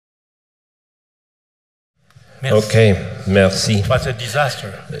Merci. Okay, merci. It was a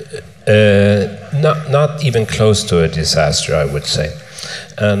disaster. Not even close to a disaster, I would say.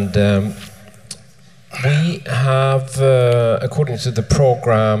 And we have, according to the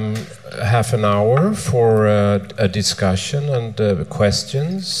program, half an hour for a discussion and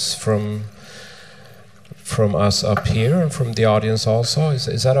questions from us up here and from the audience also.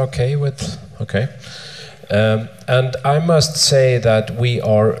 Is that okay with? Okay. And I must say that we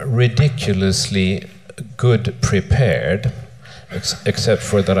are ridiculously good prepared, except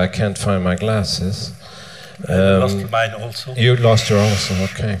for that I can't find my glasses. I lost mine also. You lost your also,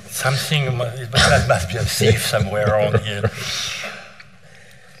 okay. Something, that must be a thief somewhere around here.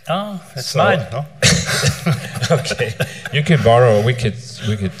 Oh, it's mine, no? Okay, you could borrow. We could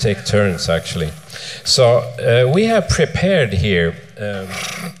take turns actually. So we have prepared here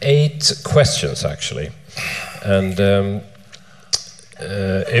 8 questions actually, and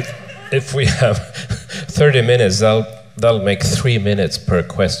if we have 30 minutes, that'll make 3 minutes per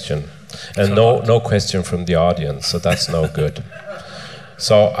question, and no question from the audience. So that's no good.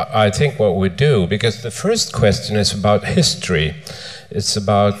 So I think what we do, because the first question is about history. It's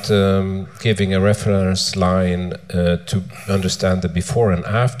about giving a reference line to understand the before and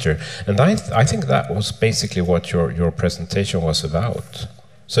after. And I think that was basically what your presentation was about.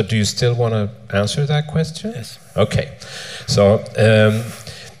 So do you still want to answer that question? Yes. Okay. So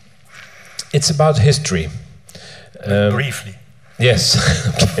it's about history. Briefly. Yes.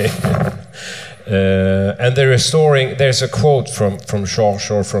 Okay. And there's a quote from Georges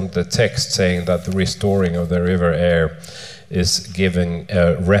or from the text saying that the restoring of the river Aire is giving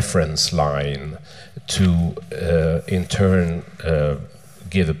a reference line to, in turn,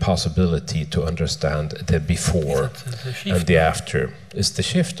 give a possibility to understand the before and the after. Is the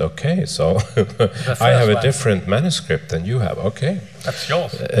shift, okay? So I have a different manuscript than you have, okay? That's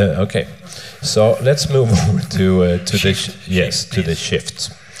yours. Okay, so let's move over to the shifts.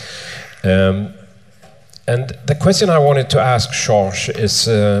 And the question I wanted to ask Georges is,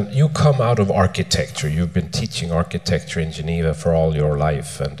 you come out of architecture. You've been teaching architecture in Geneva for all your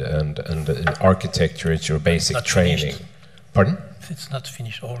life, and architecture is your basic training. Pardon? It's not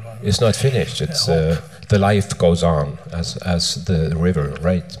finished all. It's not finished. It's the life goes on as the river,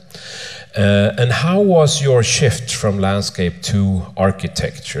 right? And how was your shift from landscape to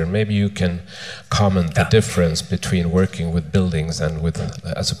architecture? Maybe you can comment the difference between working with buildings and with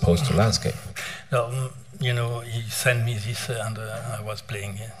as opposed to landscape. No, you know, he sent me this, and I was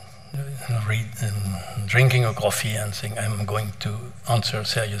playing, drinking a coffee, and saying I'm going to answer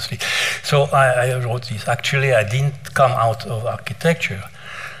seriously. So I wrote this. Actually, I didn't come out of architecture.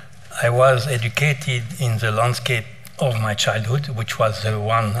 I was educated in the landscape of my childhood, which was the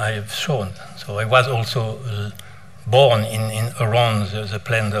one I have shown. So I was also born around the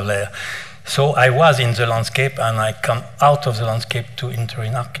Plaine de l'Aire. So I was in the landscape, and I come out of the landscape to enter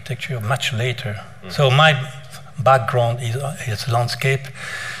in architecture much later. Mm. So my background is landscape.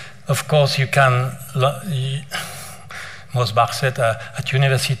 Of course, you can, Mosbach said, at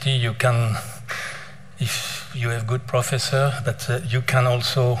university you can, if you have good professor, but you can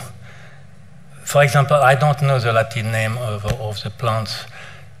also, for example, I don't know the Latin name of the plants,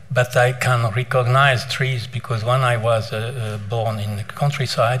 but I can recognize trees because when I was born in the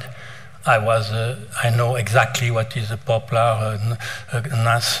countryside, I know exactly what is a poplar,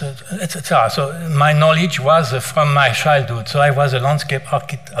 nas, etc. So my knowledge was from my childhood. So I was a landscape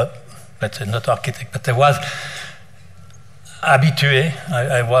architect, let's say not architect, but I was habitué.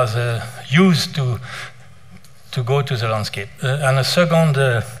 I was used to go to the landscape. And a second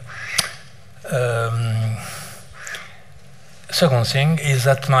thing is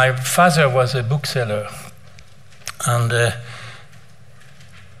that my father was a bookseller, and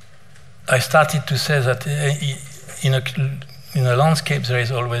I started to say that in a landscape there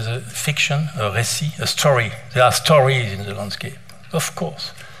is always a fiction, a récit, a story. There are stories in the landscape, of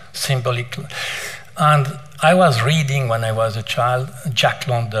course, symbolic. And I was reading when I was a child Jack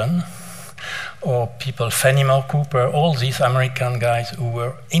London, or people, Fenimore Cooper, all these American guys who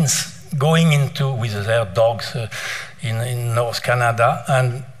were going into with their dogs in North Canada,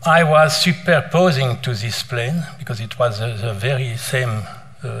 and I was superposing to this plain because it was the very same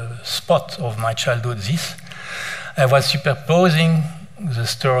spot of my childhood. I was superposing the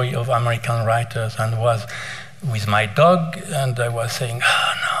story of American writers and was with my dog, and I was saying,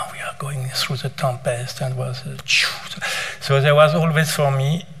 now we are going through the tempest, and was so there was always for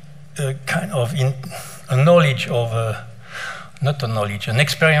me a kind of a knowledge of not a knowledge, an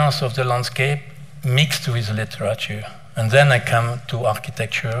experience of the landscape mixed with literature. And then I come to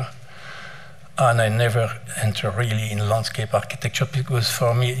architecture, and I never enter really in landscape architecture because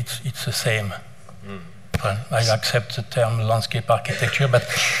for me it's the same. well, I accept the term landscape architecture, but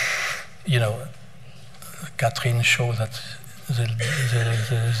you know, Catherine shows that the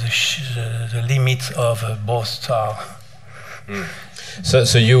limits of both are.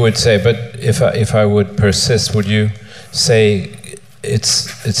 So you would say, but if I would persist, would you say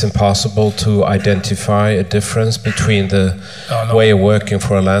it's impossible to identify a difference between the way of working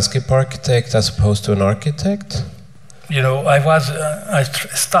for a landscape architect as opposed to an architect? You know,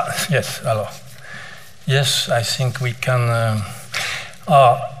 yes, I think we can.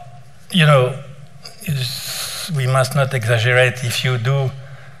 You know, we must not exaggerate. If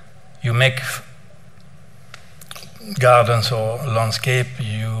you make gardens or landscape,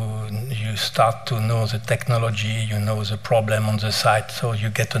 you start to know the technology, you know the problem on the site, so you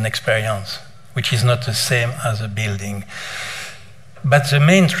get an experience, which is not the same as a building. But the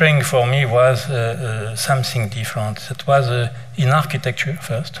main training for me was something different. It was in architecture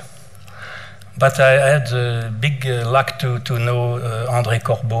first. But I had the big luck to know André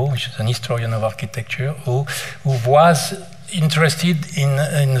Corbeau, which is an historian of architecture, who was interested in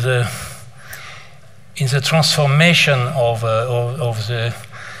the transformation of the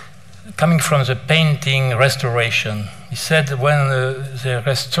coming from the painting restoration. He said when they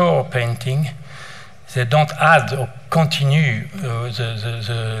restore painting, they don't add or continue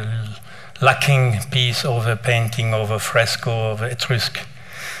the lacking piece of a painting, of a fresco, of Etrusque.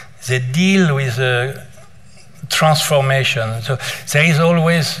 They deal with transformation. So there is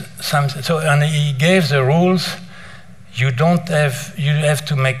always something. So, and he gave the rules. You have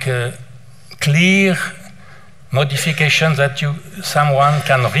to make a clear modification that someone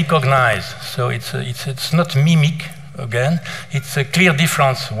can recognize. So it's not mimic again. It's a clear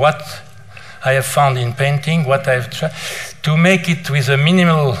difference. What I have found in painting, what I've tried to make it with a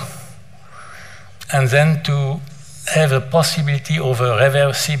minimal, and then to have a possibility of a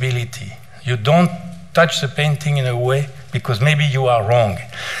reversibility. You don't touch the painting in a way because maybe you are wrong.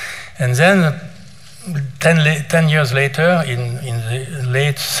 And then 10 years later, in the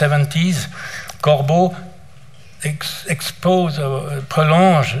late 70s, Corbeau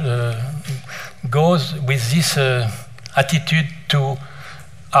goes with this attitude to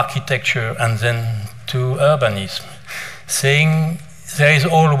architecture and then to urbanism, saying there is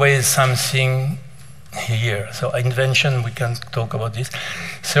always something here. So invention, we can talk about this.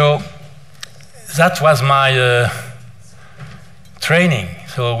 So that was my training.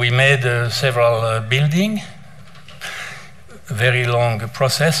 So we made several buildings, very long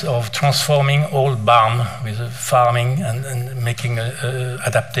process of transforming old barn with farming and making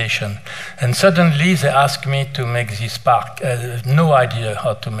adaptation. And suddenly they asked me to make this park. I have no idea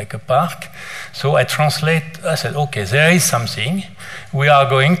how to make a park. So I said, okay, there is something. We are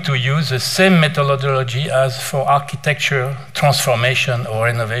going to use the same methodology as for architecture transformation or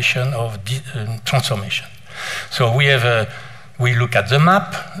renovation of transformation. So we look at the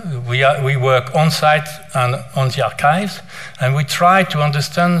map, we work on site and on the archives, and we try to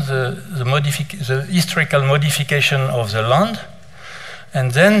understand the historical modification of the land,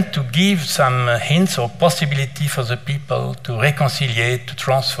 and then to give some hints or possibility for the people to reconciliate, to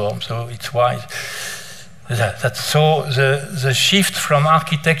transform. So it's wise. So the shift from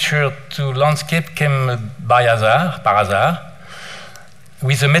architecture to landscape came par hasard,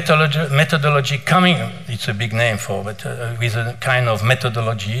 with a methodology coming, it's a big name for, but with a kind of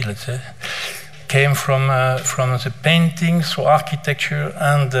methodology, let's say, came from the painting through architecture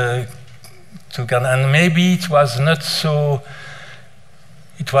and maybe it was not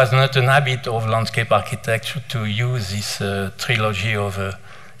an habit of landscape architecture to use this trilogy of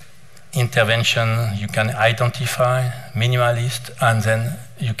intervention. You can identify, minimalist, and then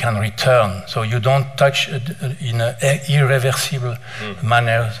you can return. So you don't touch in an irreversible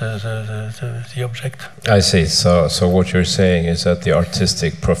manner the object. I see. So what you're saying is that the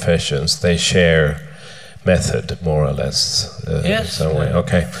artistic professions, they share method more or less in some way.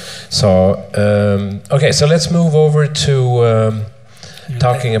 Okay. So so let's move over to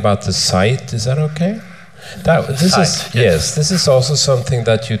talking about the site. Is that okay? This is also something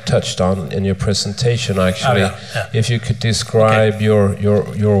that you touched on in your presentation. Actually, if you could describe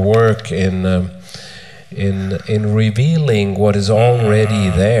your work in revealing what is already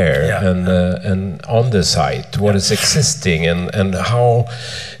there and on the site, what is existing, and how.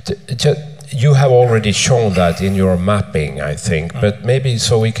 You have already shown that in your mapping, I think, but maybe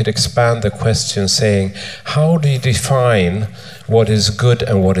so we could expand the question saying, how do you define what is good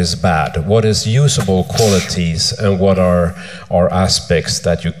and what is bad? What is usable qualities and what are aspects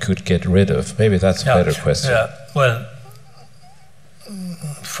that you could get rid of? Maybe that's a better question. Yeah, well,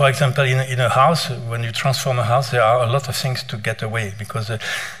 for example, in a house, when you transform a house, there are a lot of things to get away because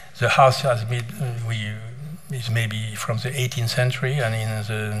the house has been, is maybe from the 18th century, and in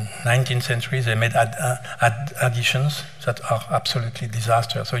the 19th century they made additions that are absolutely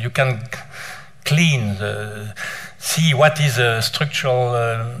disastrous. So you can clean, see what is the structural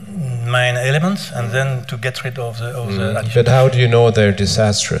main elements, and then to get rid of the additions. But how do you know they're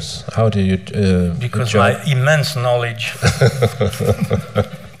disastrous? How do you because my immense knowledge.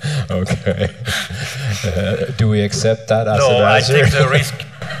 Okay. Do we accept that as an answer? No, I take the risk.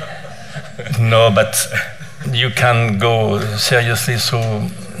 No, but you can go seriously through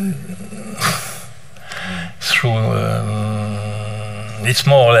it's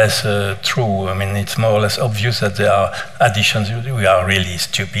more or less true. I mean, it's more or less obvious that there are additions we are really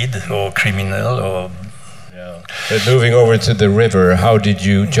stupid or criminal or. Yeah. But moving over to the river, how did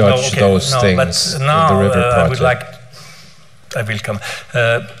you judge those things in the river project? I will come.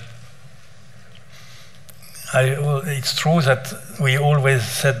 It's true that we always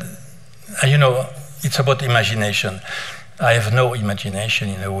said, you know, it's about imagination. I have no imagination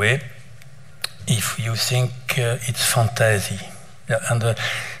in a way. If you think it's fantasy, yeah, and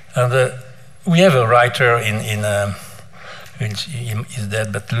we have a writer he's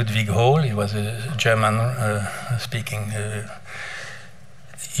dead, but Ludwig Hohl. He was a German-speaking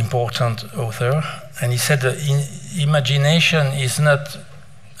important author, and he said imagination is not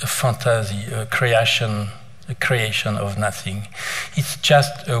a fantasy, a creation of nothing. It's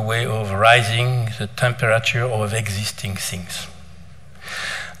just a way of raising the temperature of existing things.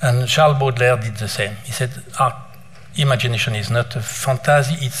 And Charles Baudelaire did the same. He said, imagination is not a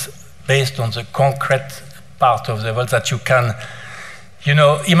fantasy, it's based on the concrete part of the world that you can, you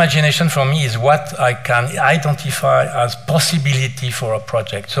know, imagination for me is what I can identify as possibility for a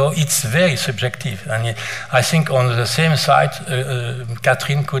project. So it's very subjective. And I think on the same site,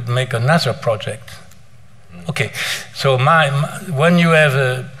 Catherine could make another project. Okay, so when you have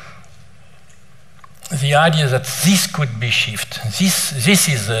the idea that this could be shifted, this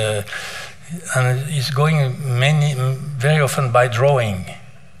is, and it's going very often by drawing,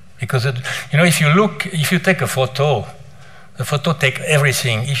 because you know, if you take a photo, the photo takes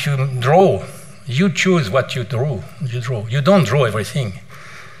everything. If you draw, you choose what you draw. You don't draw everything.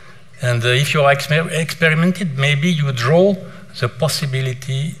 And if you are experimented, maybe you draw the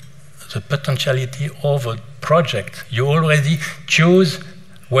possibility, the potentiality of a project. You already choose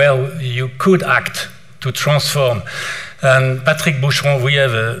where you could act to transform. And Patrick Boucheron, we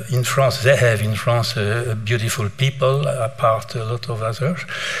have in France, they have in France beautiful people, apart a lot of others.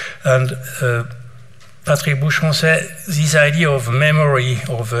 And Patrick Boucheron said this idea of memory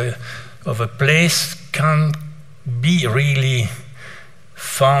of a place can be really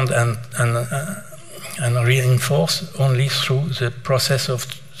found and reinforced only through the process of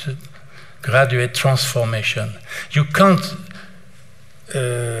the graduate transformation. You can't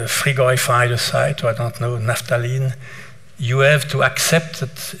frigorify the site, or I don't know, naphthalene. You have to accept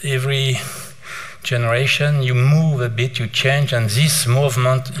that every generation you move a bit, you change, and this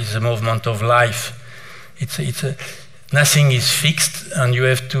movement is a movement of life. Nothing is fixed, and you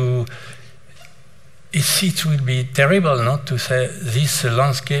have to. It will be terrible not to say this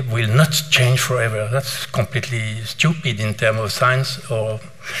landscape will not change forever. That's completely stupid in terms of science.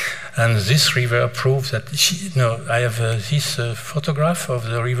 And this river proves that. I have this photograph of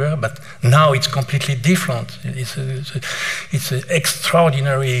the river, but now it's completely different. It's an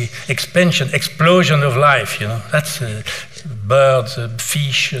extraordinary explosion of life. You know, that's birds,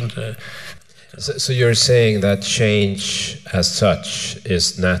 fish, and. So you're saying that change as such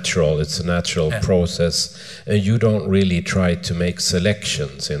is natural, it's a natural process, and you don't really try to make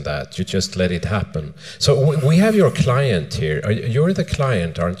selections in that, you just let it happen. So we have your client here. You're the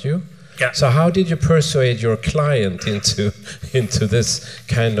client, aren't you? Yeah. So how did you persuade your client into this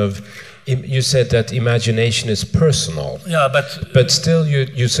kind of... You said that imagination is personal. Yeah, but still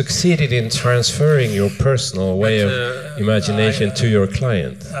you succeeded in transferring your personal way of imagination to your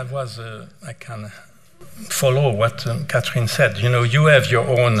client. I can follow what Catherine said. You know, you have your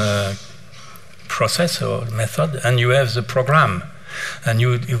own process or method, and you have the program. And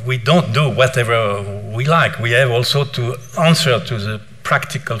we don't do whatever we like. We have also to answer to the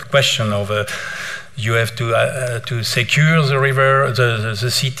practical question of you have to secure the river,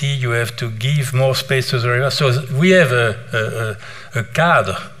 the city. You have to give more space to the river. So we have a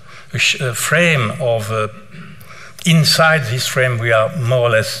cadre, a frame of. Inside this frame, we are more or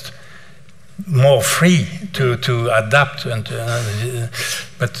less more free to adapt.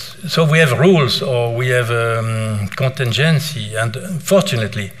 But so we have rules, or we have contingency. And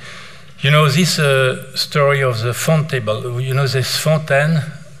fortunately, you know, this story of the font table. You know, this fontaine.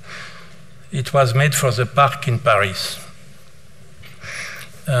 It was made for the park in Paris.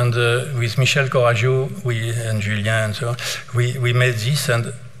 And with Michel Corageau and Julien and so on, we made this.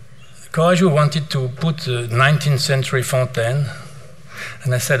 And Corageau wanted to put a 19th century fontaine.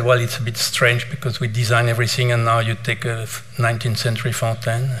 And I said, well, it's a bit strange because we design everything and now you take a 19th century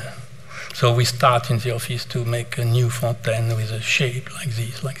fontaine. So we start in the office to make a new fontaine with a shape like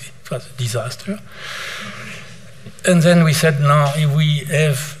this, like this. It was a disaster. And then we said, no,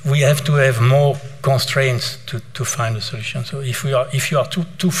 we have to have more constraints to find a solution. So if you are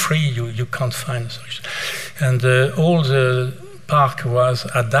too free, you can't find a solution. And all the park was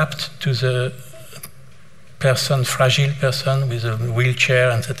adapted to the fragile person with a wheelchair,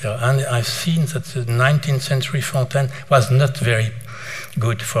 etc. And I've seen that the 19th century fontaine was not very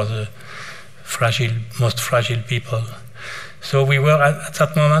good for the most fragile people. So we were at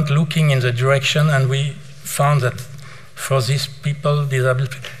that moment looking in the direction, and we found that for these people,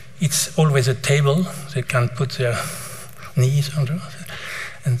 disabled, it's always a table. They can put their knees under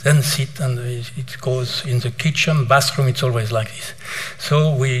and then sit, and it goes in the kitchen, bathroom, it's always like this.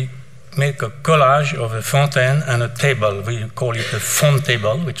 So we make a collage of a fontaine and a table. We call it a font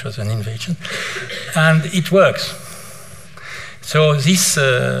table, which was an invention, and it works. So this...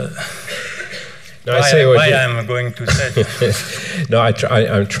 No, why I'm going to say. No,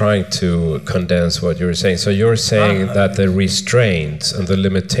 I'm trying to condense what you were saying. So you're saying that the restraints and the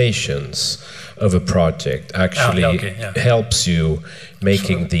limitations of a project actually helps you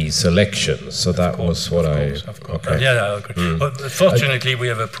making these selections. So that was what Of course. Okay. Okay. But fortunately, we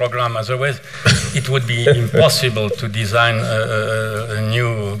have a program. Otherwise, it would be impossible to design a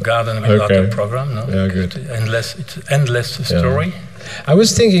new garden without a program. No? Yeah, good. It's endless story. I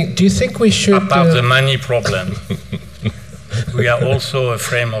was thinking, do you think we should... Apart the money problem, we are also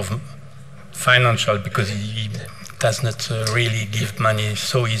afraid of financial, because he does not really give money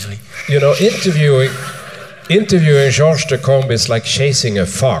so easily. You know, interviewing Georges Descombes is like chasing a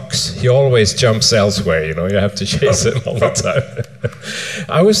fox. He always jumps elsewhere, you know, you have to chase him all the time.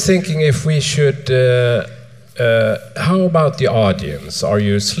 I was thinking if we should... how about the audience? Are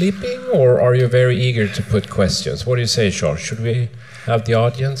you sleeping or are you very eager to put questions? What do you say, Georges? Should we have the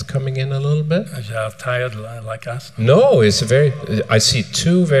audience coming in a little bit? They are tired like us? No, I see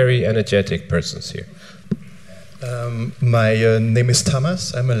two very energetic persons here. My name is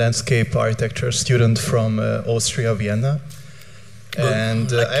Thomas. I'm a landscape architecture student from Austria, Vienna.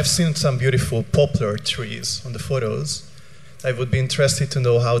 And I've seen some beautiful poplar trees on the photos. I would be interested to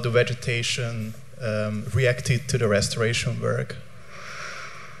know how the vegetation reacted to the restoration work.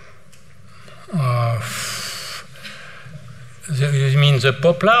 You mean the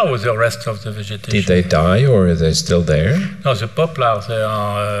poplar or the rest of the vegetation? Did they die or are they still there? No, the poplars, they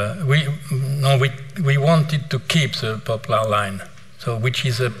are... we wanted to keep the poplar line, so which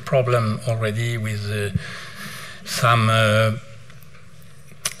is a problem already with a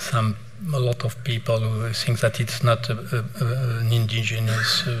lot of people who think that it's not an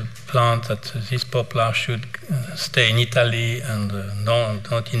indigenous plant, that this poplar should stay in Italy and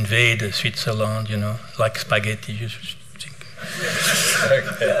don't invade Switzerland, you know, like spaghetti. You should think.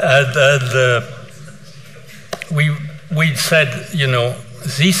 And we said, you know,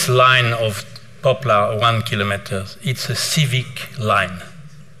 this line of poplar, 1 kilometer, it's a civic line.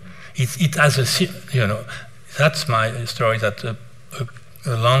 It has a, you know, that's my story, that a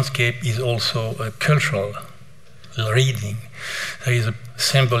landscape is also a cultural reading. There is a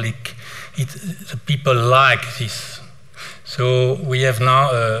symbolic, the people like this. So we have now,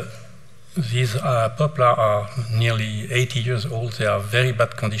 these poplar are nearly 80 years old, they are very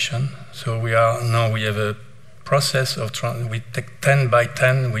bad condition. So we have a process of, we take 10 by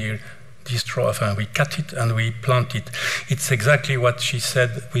 10, we destroy, we cut it and we plant it. It's exactly what she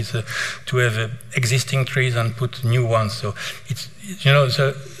said, with to have existing trees and put new ones. So it's, you know,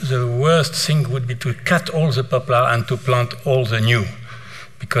 the worst thing would be to cut all the poplar and to plant all the new,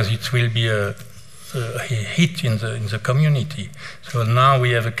 because it will be a hit in the community. So now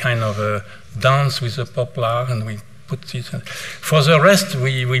we have a kind of a dance with the poplar, and we put this. For the rest,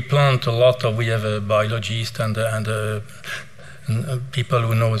 we plant a lot of. We have a biologist and people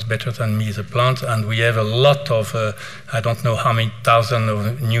who knows better than me the plants, and we have a lot of, I don't know how many thousand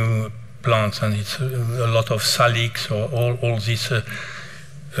of new plants, and it's a lot of salix or all these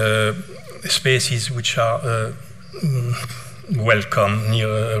species which are welcome near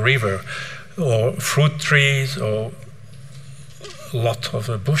a river, or fruit trees, or a lot of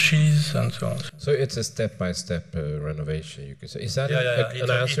bushes and so on. So it's a step-by-step renovation, you could say. Is that an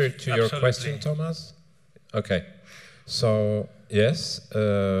answer to your question, Thomas? Okay. So, yes,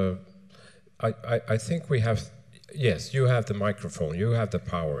 I think we have, yes, you have the microphone, you have the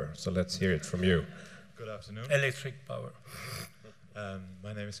power, so let's hear it from you. Good afternoon. Electric power.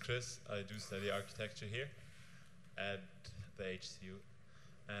 My name is Chris. I do study architecture here at the HCU,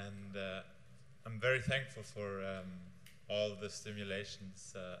 and I'm very thankful for all the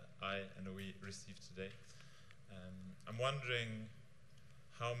stimulations I and we received today. I'm wondering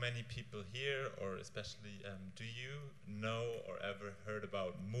how many people here, or especially, do you know or ever heard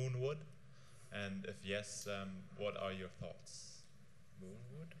about moonwood? And if yes, what are your thoughts?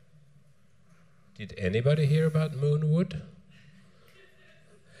 Moonwood? Did anybody hear about moonwood?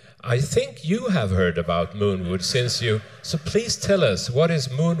 I think you have heard about moonwood since you... So please tell us, what is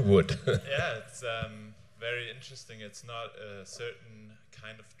moonwood? Yeah, it's very interesting. It's not a certain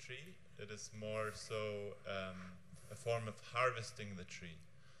kind of tree. It is more so a form of harvesting the tree.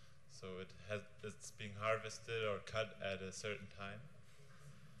 So it's being harvested or cut at a certain time.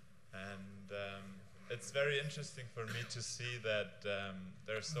 And it's very interesting for me to see that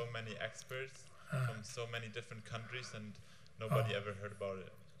there are so many experts from so many different countries, and nobody ever heard about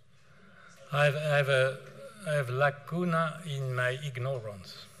it. I have lacuna in my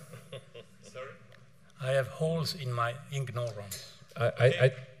ignorance. Sorry? I have holes in my ignorance.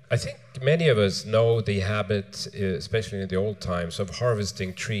 I think many of us know the habit, especially in the old times, of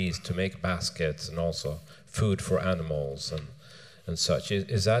harvesting trees to make baskets and also food for animals and such.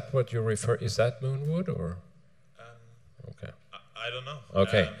 Is that what you refer? Is that moonwood or? Okay. I don't know.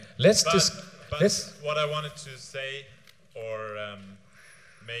 Okay. But what I wanted to say, or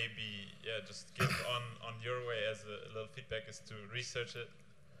maybe just give on your way as a little feedback, is to research it,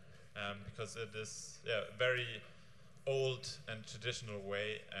 because it is a very old and traditional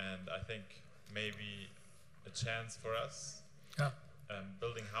way, and I think maybe a chance for us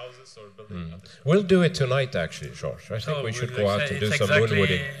building houses or building other stuff. We'll do it tonight, actually, Georges. I think we should go out and do some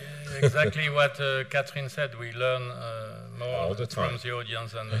moonwooding. Exactly what Catherine said. We learn more all the time from the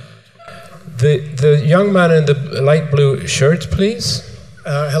audience. And the young man in the light blue shirt, please.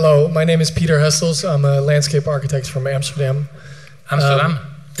 Hello, my name is Peter Hessels. I'm a landscape architect from Amsterdam. Amsterdam?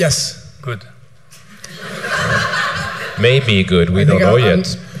 Yes. Good. Maybe good, we don't know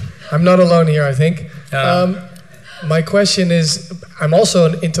yet. I'm not alone here, I think. My question is, I'm also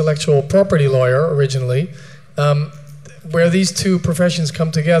an intellectual property lawyer originally. Where these two professions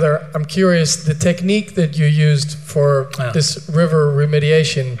come together, I'm curious, the technique that you used for this river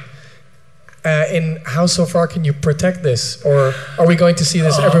remediation, in how so far can you protect this? Or are we going to see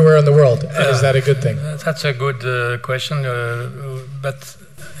this everywhere in the world? And is that a good thing? That's a good question. But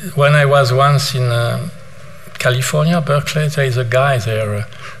when I was once in California, Berkeley, there is a guy there,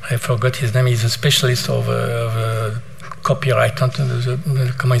 I forgot his name, he's a specialist of copyright.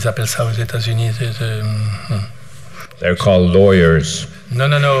 Comment ils appellent ça aux États-Unis? They're called lawyers. No,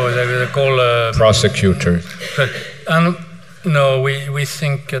 they're called... prosecutors. And no, we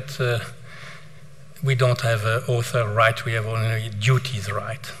think that we don't have author right, we have only duties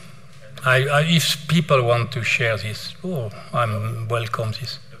right. If people want to share this, I'm welcome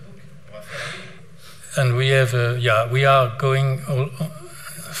this. And we have, we are going,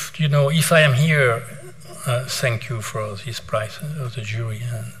 if I am here, thank you for this prize of the jury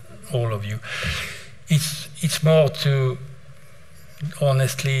and all of you. It's more to,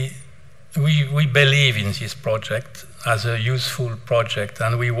 honestly, we believe in this project as a useful project,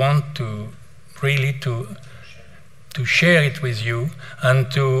 and we want to really to share it with you, and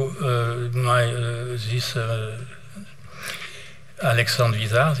to this Alexandre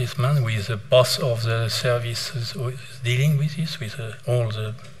Vizard, this man who is the boss of the services dealing with this, with all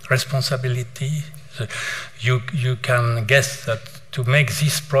the responsibility. You can guess that to make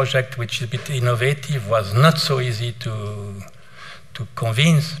this project, which is a bit innovative, was not so easy to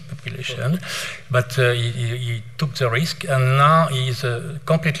convince the population, but he took the risk, and now he is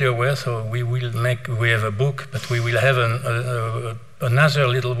completely aware. So we have a book, but we will have another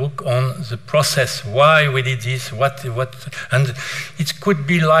little book on the process, why we did this, what, and it could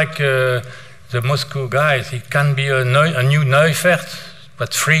be like the Moscow guys. It can be a new Neufert,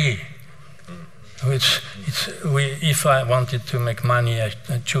 but free. If I wanted to make money,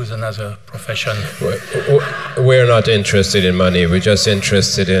 I'd choose another profession. We're not interested in money. We're just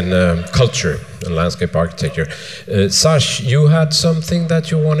interested in culture and landscape architecture. Sash, you had something that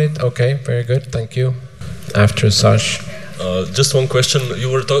you wanted? Okay, very good. Thank you. After Sash. Just one question.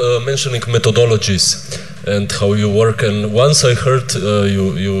 You were mentioning methodologies and how you work. And once I heard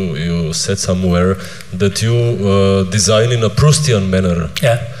you said somewhere that you design in a Proustian manner.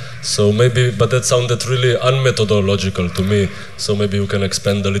 Yeah. So maybe, but that sounded really unmethodological to me. So maybe you can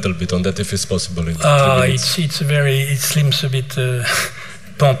expand a little bit on that if it's possible. It seems a bit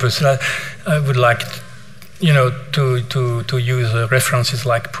pompous. I would like, to use references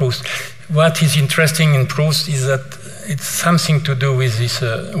like Proust. What is interesting in Proust is that it's something to do with this,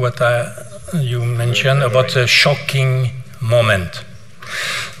 you mentioned about a shocking moment.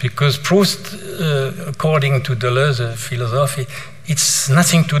 Because Proust, according to Deleuze philosophy, it's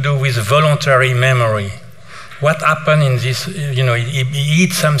nothing to do with voluntary memory. What happened in this, he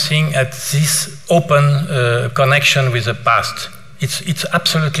eats something at this open connection with the past. It's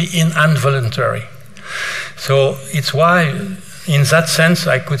absolutely involuntary. So it's why, in that sense,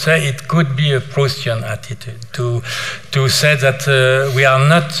 I could say it could be a Proustian attitude to say that we are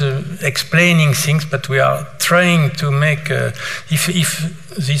not explaining things, but we are trying to make. If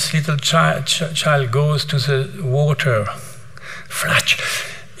this little child goes to the water, flash,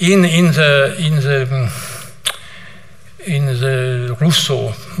 in the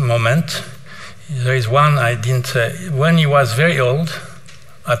Rousseau moment, there is one I didn't say. When he was very old,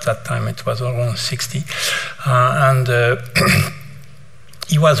 at that time it was around 60, and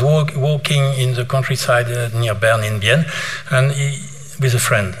he was walking in the countryside near Bern in Bienne, and with a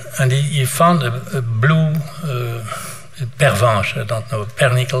friend, and he found a blue pervenche, I don't know,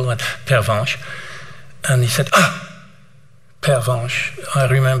 pernickel, pervenche, and he said, pervenche. I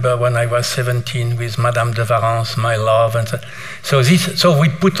remember when I was 17 with Madame de Warens, my love, and so we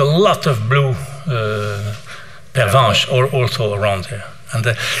put a lot of blue pervenche also around there, and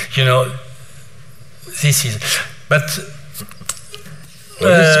this is. But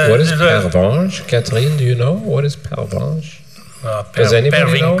what is pervenche? Catherine, do you know what is pervenche? Does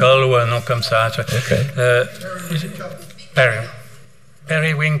anybody know? Periwinkle ou un nom comme ça. Okay.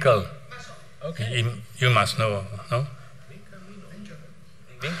 Periwinkle. Okay. You must know, no?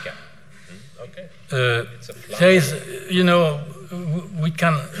 Vinca. Okay. There is, we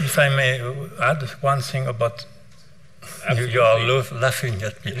can, if I may add one thing about. You are laughing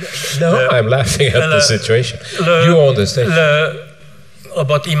at me. No, I'm laughing at the situation. You own the stage.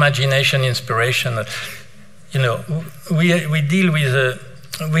 About imagination, inspiration. We deal with.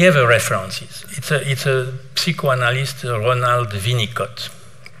 We have a references. It's a psychoanalyst, Ronald Winnicott.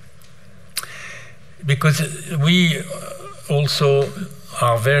 Because we also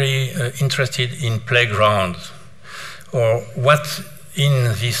are very interested in playgrounds, or what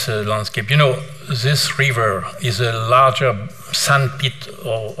in this landscape. This river is a larger sandpit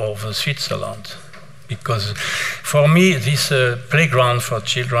of Switzerland, because for me this playground for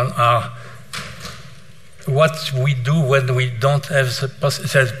children are what we do when we don't have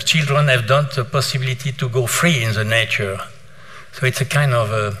children have not the possibility to go free in the nature. So it's a kind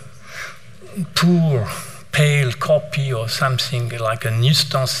of a poor, pale copy or something like an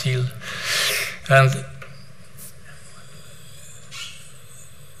ustensile.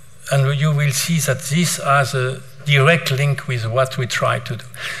 And you will see that this has a direct link with what we try to do.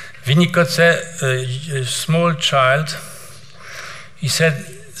 Winnicott said, a small child, he said,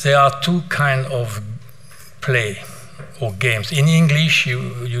 there are two kinds of play or games. In English,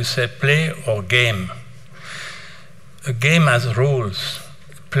 you say play or game. A game has rules.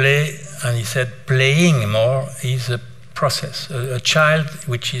 Play, and he said playing more is a process. A child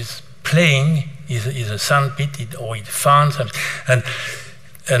which is playing is a sandpit, or it finds something.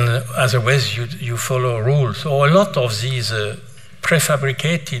 And otherwise you follow rules. Or a lot of these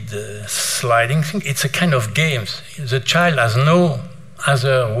prefabricated sliding things, it's a kind of games. The child has no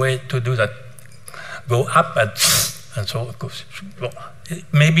other way to do that. Go up and so it goes. Well,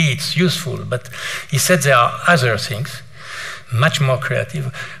 maybe it's useful, but he said there are other things, much more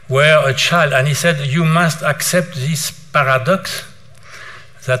creative, where a child, and he said you must accept this paradox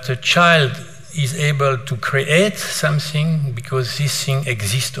that a child is able to create something because this thing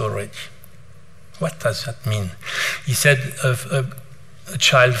exists already. What does that mean? He said a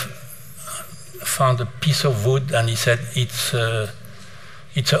child found a piece of wood and he said it's a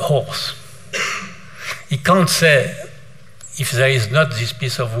horse. He can't say, if there is not this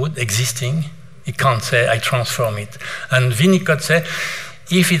piece of wood existing, he can't say I transform it. And Winnicott said,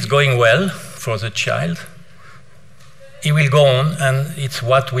 if it's going well for the child, he will go on, and it's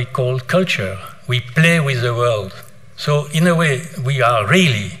what we call culture. We play with the world. So in a way, we are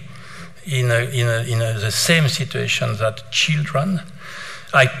really in the same situation that children.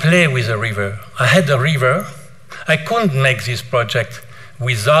 I play with a river. I had a river. I couldn't make this project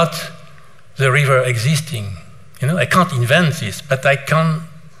without the river existing. I can't invent this, but I can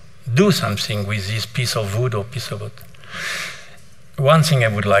do something with this piece of wood or piece of wood. One thing I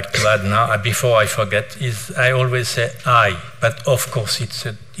would like to add now, before I forget, is I always say I, but of course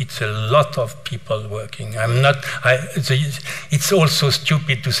it's a lot of people working. It's also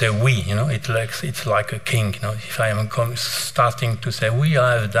stupid to say we. It's like a king. If I am starting to say we,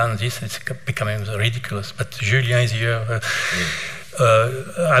 I have done this, it's becoming ridiculous. But Julien is here,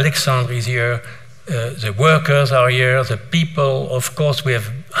 Alexandre is here. the workers are here, the people. Of course, we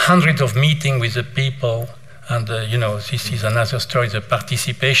have hundreds of meetings with the people, and you know, this is another story. The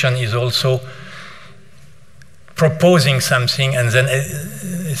participation is also proposing something and then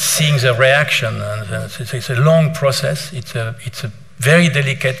seeing the reaction. And it's a long process. It's a very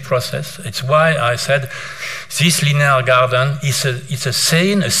delicate process. It's why I said this linear garden is a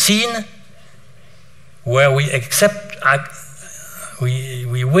scene where we accept,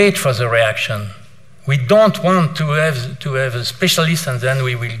 we wait for the reaction. We don't want to have a specialist and then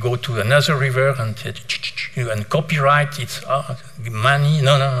we will go to another river and copyright. It's money.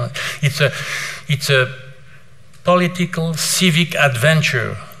 No. It's a political, civic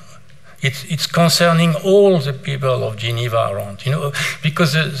adventure. It's concerning all the people of Geneva around, you know,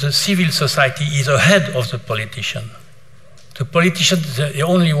 because the civil society is ahead of the politician. The politicians, the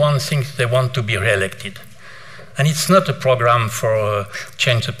only one thinks they want to be re-elected. And it's not a program for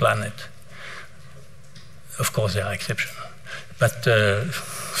change the planet. Of course, there are exceptions, but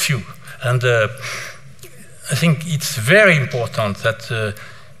few. And I think it's very important that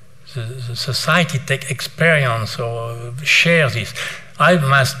the society take experience or share this. I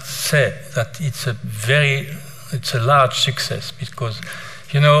must say that it's a large success because,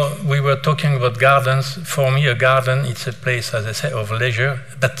 you know, we were talking about gardens. For me, a garden, it's a place, as I say, of leisure,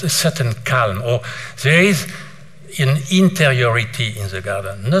 but a certain calm. Or there is an interiority in the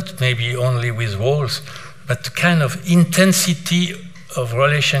garden, not maybe only with walls, but kind of intensity of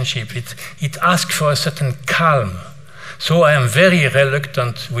relationship. It asks for a certain calm. So I am very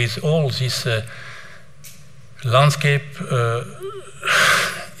reluctant with all this landscape.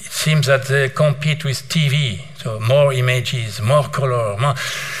 It seems that they compete with TV, so more images, more color.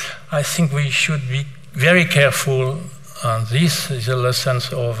 I think we should be very careful, and this is a lesson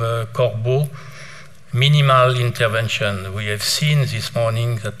of Corbeau, minimal intervention. We have seen this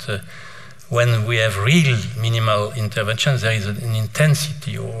morning that when we have real minimal intervention, there is an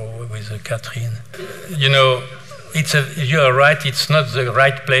intensity, or with Catherine. You know, you are right, it's not the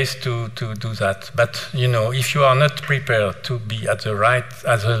right place to do that. But, you know, if you are not prepared to be at the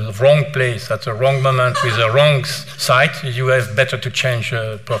wrong place, at the wrong moment, with the wrong site, you have better to change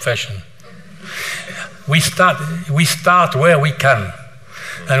profession. We start where we can,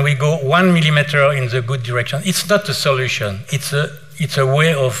 and we go 1 millimeter in the good direction. It's not a solution. It's a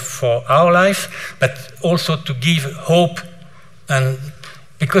way for our life, but also to give hope. And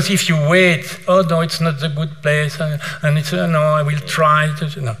because if you wait, oh no, it's not the good place, and it's no, I will try.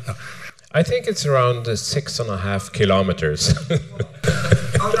 No. I think it's around 6.5 kilometers.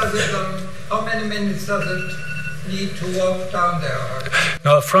 How many minutes does it need to walk down there?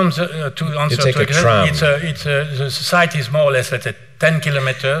 No, from the to answer you take to a tram. The site is more or less at 10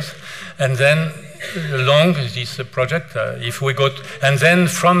 kilometers, and then along this project, if we go, and then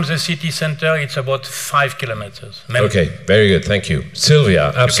from the city center, it's about 5 kilometers. Maybe. Okay, very good, thank you.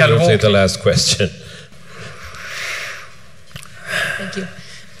 Sylvia, absolutely the last question. Thank you.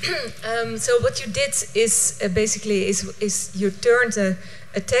 So what you did is basically you turned a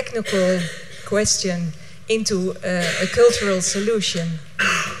technical question into a cultural solution.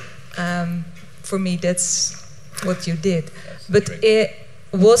 For me, that's what you did. But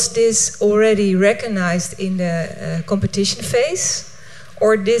was this already recognized in the competition phase,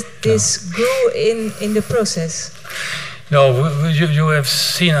 or did this grew in the process? No, you have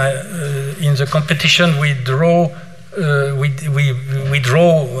seen in the competition we draw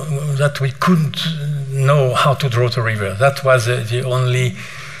that we couldn't know how to draw the river. That was the only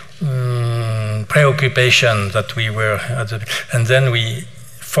preoccupation that we were at and then we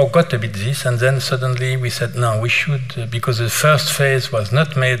forgot a bit this, and then suddenly we said, no, we should, because the first phase was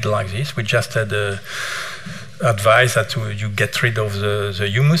not made like this. We just had advice that you get rid of the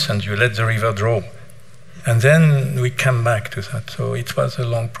humus and you let the river draw. And then we come back to that. So it was a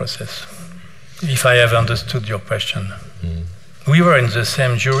long process, if I have understood your question. Mm. We were in the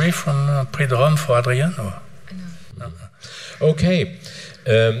same jury from Prix de Rome for Adrien? Or? No. Okay.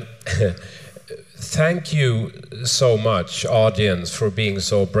 Thank you so much, audience, for being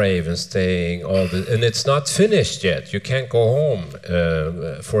so brave and staying all the. And it's not finished yet. You can't go home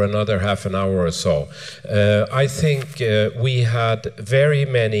for another half an hour or so. I think we had very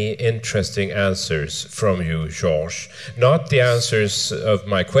many interesting answers from you, Georges. Not the answers of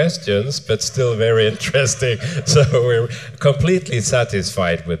my questions, but still very interesting. So we're completely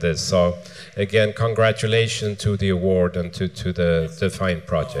satisfied with this. So again, congratulations to the award and to the fine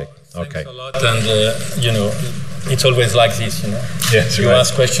project. Okay. Thanks a lot, and you know, it's always like this, you know. Yes, you right.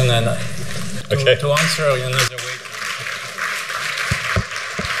 ask question and to answer in another way.